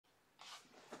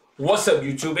What's up,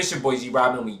 YouTube? It's your boy Z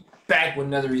Robin. We back with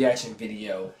another reaction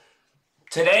video.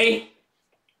 Today,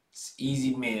 it's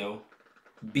easy meal,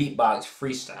 BeatBox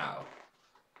freestyle.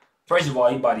 First of all,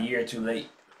 he about a year too late.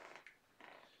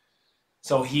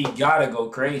 So he gotta go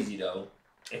crazy though.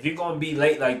 If you're gonna be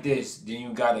late like this, then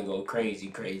you gotta go crazy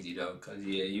though. Cause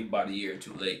yeah, you about a year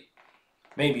too late.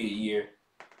 Maybe a year.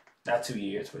 Not 2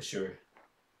 years for sure.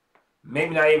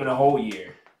 Maybe not even a whole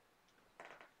year.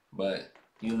 But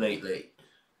you late.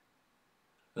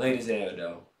 Late as hell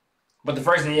though. But the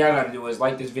first thing y'all gotta do is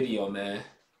like this video, man.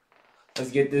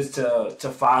 Let's get this to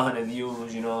 500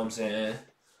 views, you know what I'm saying?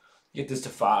 Get this to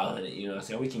 500, you know what I'm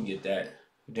saying? We can get that.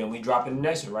 Then we drop in the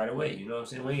next one right away, you know what I'm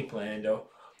saying? We ain't playing though.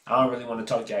 I don't really want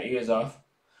to talk y'all ears off.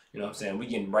 You know what I'm saying? We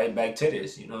getting right back to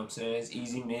this, you know what I'm saying? It's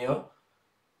easy meal.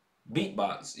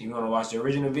 BeatBox. If you want to watch the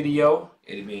original video,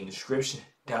 it'll be in the description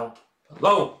down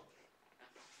below.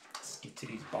 Let's get to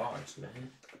these bars,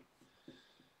 man.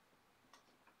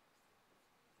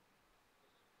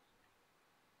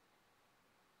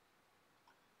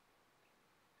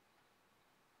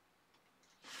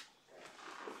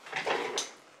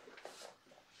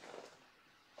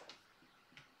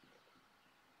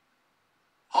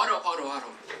 Hold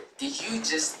on. Did you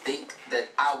just think that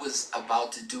I was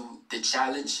about to do the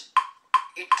challenge?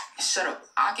 Shut up.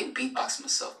 I can beatbox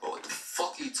myself, bro. What the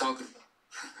fuck are you talking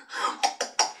about?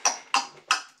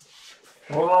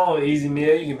 Hold on, easy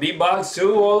meal. You can beatbox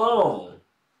too. Hold on.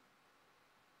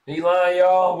 He lying,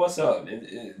 y'all. What's up?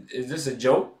 Is this a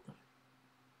joke?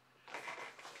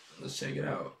 Let's check it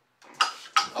out.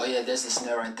 Oh yeah, there's the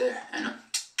snare right there. And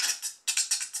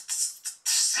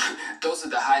those are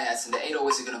the hi-hats, and the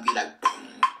 808s are gonna be like boom,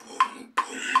 boom,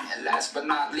 boom. And last but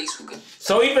not least, we could.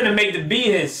 So he gonna make the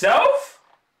beat himself?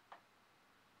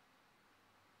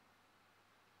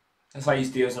 That's how you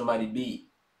steal somebody's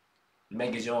beat.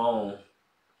 Make it your own.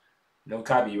 No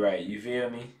copyright, you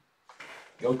feel me?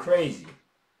 Go crazy.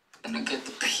 I'm gonna get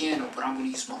the piano, but I'm gonna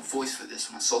use my voice for this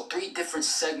one. So 3 different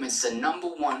segments, and number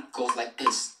 1 goes like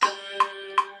this. Dun,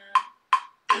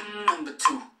 dun, number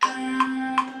 2.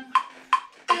 Dun,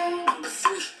 dun, number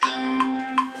 3.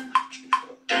 Dun,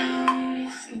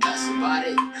 dun, and that's about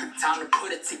it. Time to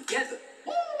put it together.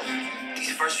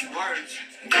 These first few words,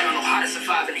 gotta know how to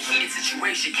survive in a heated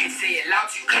situation. Can't say it loud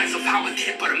to you guys of how I did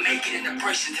it, but I'm making an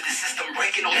impression to the system,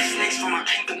 breaking all the snakes from my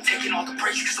kingdom, taking all the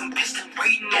praise, cause I'm pissed and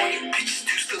waiting on you bitches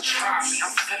to still try me.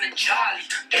 I'm feeling jolly,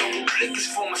 double click is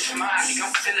for my smiley.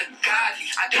 I'm feeling godly,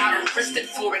 I got arrested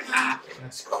for it.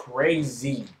 That's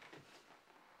crazy.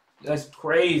 That's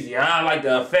crazy. I like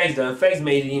the effects. The effects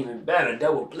made it even better.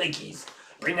 Double blinkies.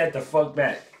 Bring that the fuck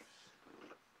back.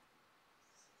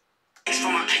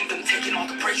 From my kingdom, taking all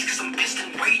the praise, cause I'm pissed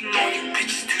and waiting on you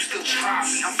bitches to still try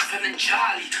me. I'm feeling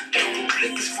jolly, double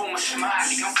click is for my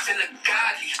smiley. I'm feeling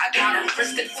godly, I got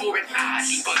arrested for it.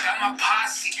 But got my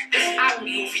posse. This our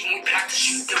movie, we got to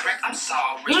shoot direct. I'm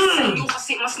sorry. Sa inyo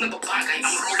kasi mas nababagay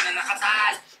ang role na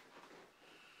nakatali.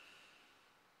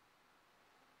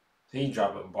 He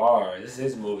dropping bars. This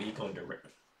is his movie. He gonna direct.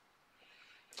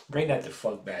 Bring that the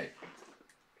fuck back.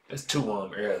 That's too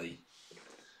early.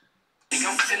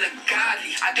 I'm feeling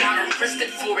godly, I got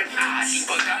arrested for it.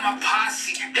 But got my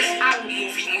posse. This our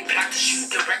movie, we got to shoot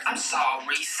direct. I'm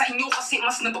sorry. Sa inyo kasi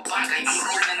mas nababagay ang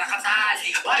role na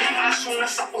nakatali. Parang asong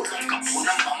nasa ulong ka po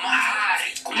ng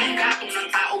mamahari. Kung ang gatong ng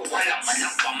tao, wala man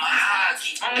lang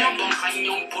pamahagi. Mga doon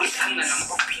kanyong purisan na lang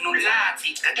pag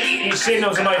pinulati. He's shitting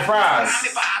on somebody's fries.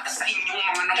 Marami pa ata sa inyong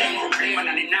mga namang problema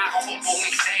na ninakaw kung buong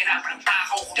eksena. Ang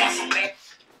takaw kung masubek.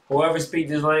 Whoever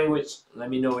speaks this language, let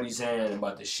me know what he's saying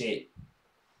about the shit.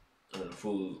 On the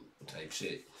food type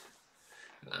shit.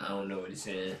 I don't know what he's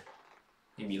saying.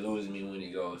 He be losing me when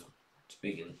he goes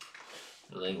speaking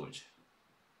the language.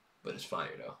 But it's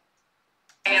fire though.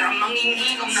 Pero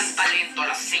manginginom ng talento,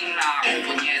 lasing na ako,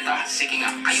 punyeta. Sige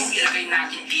nga, kayong ilagay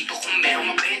natin dito kung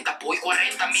merong mabenta. Boy,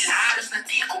 40 mil halos na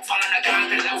di ko pa nga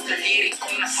nagagalaw sa lirik.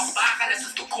 Kung nasa bakal sa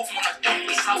tugog mo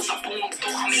nagtampisaw sa punto,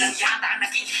 kami lang yata ang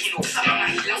naging hinog sa mga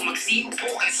hilaw. Magsigo po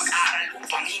kayo pag-aral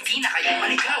upang hindi na kayo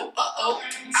maligaw. Uh-oh,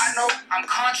 I know, I'm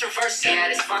controversial.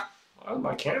 It's fine. Why is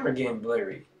my camera getting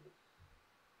blurry?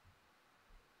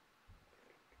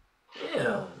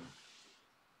 Damn.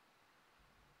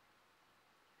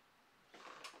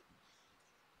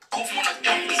 Kung mo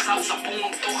nagtampisaw sa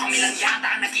punto, kami lang yata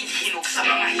ang naging hinog sa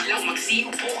mga hilaw. Magsigo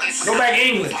po kayo Go back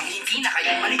English. upang hindi na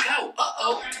kayo maligaw.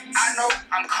 Oh, I know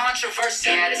I'm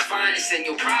controversial at its finest, and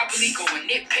you'll probably go and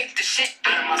nitpick the shit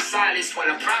out of my silence while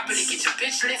I properly get your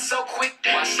bitch lit so quick.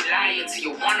 While she lying to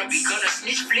you wanna be gonna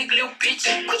snitch flick, little bitch.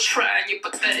 Quit trying, you're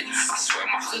pathetic. I swear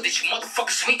my hood that you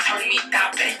motherfuckers sweet, turn me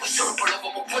diabetic with syrup all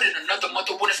over my put in another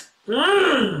mother with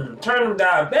a turn them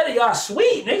diabetic. Y'all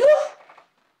sweet, nigga.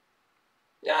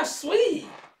 Y'all sweet.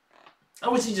 I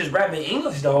wish he just rapping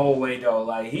English the whole way though.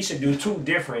 Like he should do 2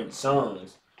 different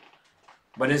songs.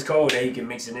 But it's cool that he can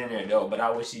mix it in there though. But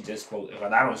I wish he just spoke.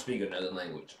 Because I don't speak another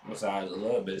language besides a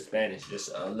little bit of Spanish,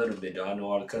 just a little bit though. I know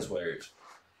all the cuss words.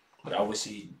 But I wish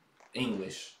he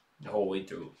English the whole way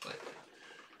through. But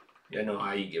you know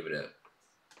how you give it up.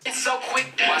 It's so quick,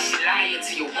 while she lying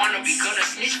to you wanna be gonna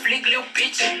snitch flick, little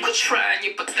bitch. Quit trying,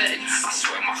 you're pathetic. I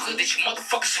swear my hood that you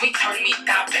motherfuckers sweet, turn me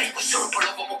diabetic with syrup all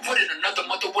over my put in another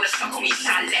mother wanna suck on me,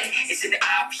 I let it. Isn't it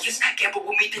obvious? Gamble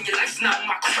with me, then your life's not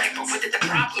my credit. But what the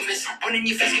problem is, running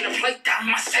your face, gonna play down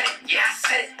my setting. Yeah, I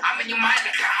said it. I'm in your mind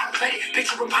like I read it.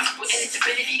 Picture impossible,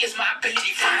 editability is my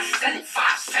ability. 5'7",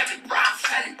 5'7", rhyme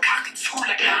felon. Cock and 2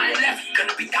 like 9'11".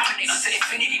 Gonna be dominant until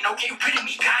infinity, no getting rid of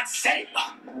me, God said it.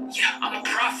 Yeah, I'm a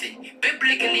prophet.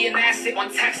 Biblically an asset, one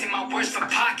taxing my words for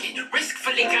pocket.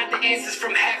 Riskfully got the answers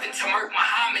from heaven to Merc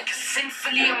Muhammad. Cause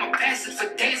sinfully I'm a bastard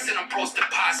for dancing on bro's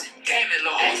deposit. Damn it,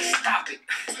 Lord, just stop it.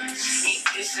 Eat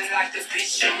this and like the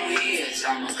bitch you is.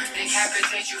 I'ma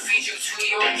decapitate you, feed you to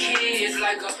your kids.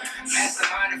 Like a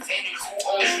mastermind of any who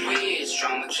owns rich.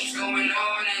 Drama keeps going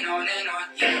on and on and on.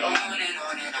 Yeah, on and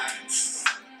on and on.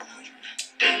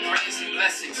 Praise and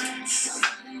blessings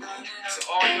to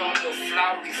all y'all little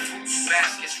flowery fruit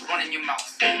baskets running your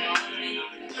mouth.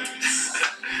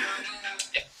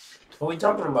 What we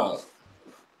talking about?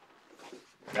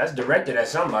 That's directed at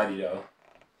somebody though.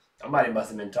 Somebody must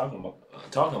have been talking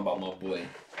about my boy.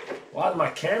 Why does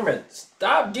my camera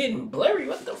stop getting blurry?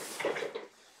 What the fuck?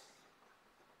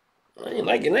 I ain't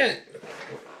liking that.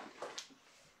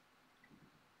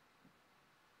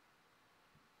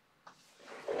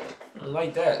 I don't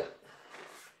like that.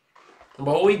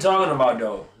 But who we talking about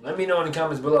though? Let me know in the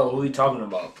comments below who we talking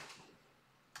about.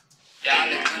 Y'all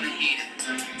are gonna need it.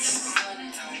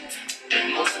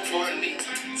 Most importantly,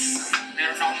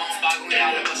 meron akong mga bagong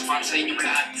ilalabas para sa inyong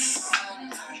lahat.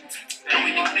 Pero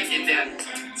hindi ko naiintindihan.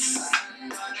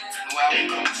 No album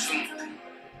coming soon.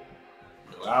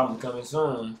 No album coming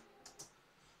soon.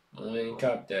 I ain't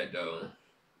cop that though.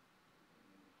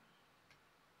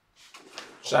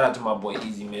 Shout out to my boy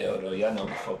Easy Mail though. Y'all know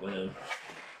me fuck with him.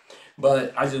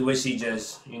 But I just wish he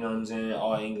just, you know what I'm saying,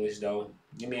 all English though.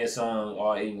 Give me a song,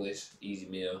 all English, Easy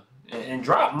Meal. And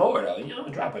drop more though. You know,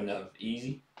 drop enough.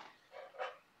 Easy.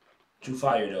 Too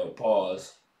fire though.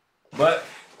 Pause. But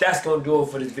that's gonna do it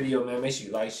for this video, man. Make sure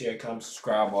you like, share, comment,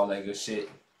 subscribe, all that good shit.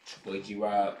 Boy G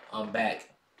Rob, I'm back.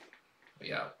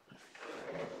 We out.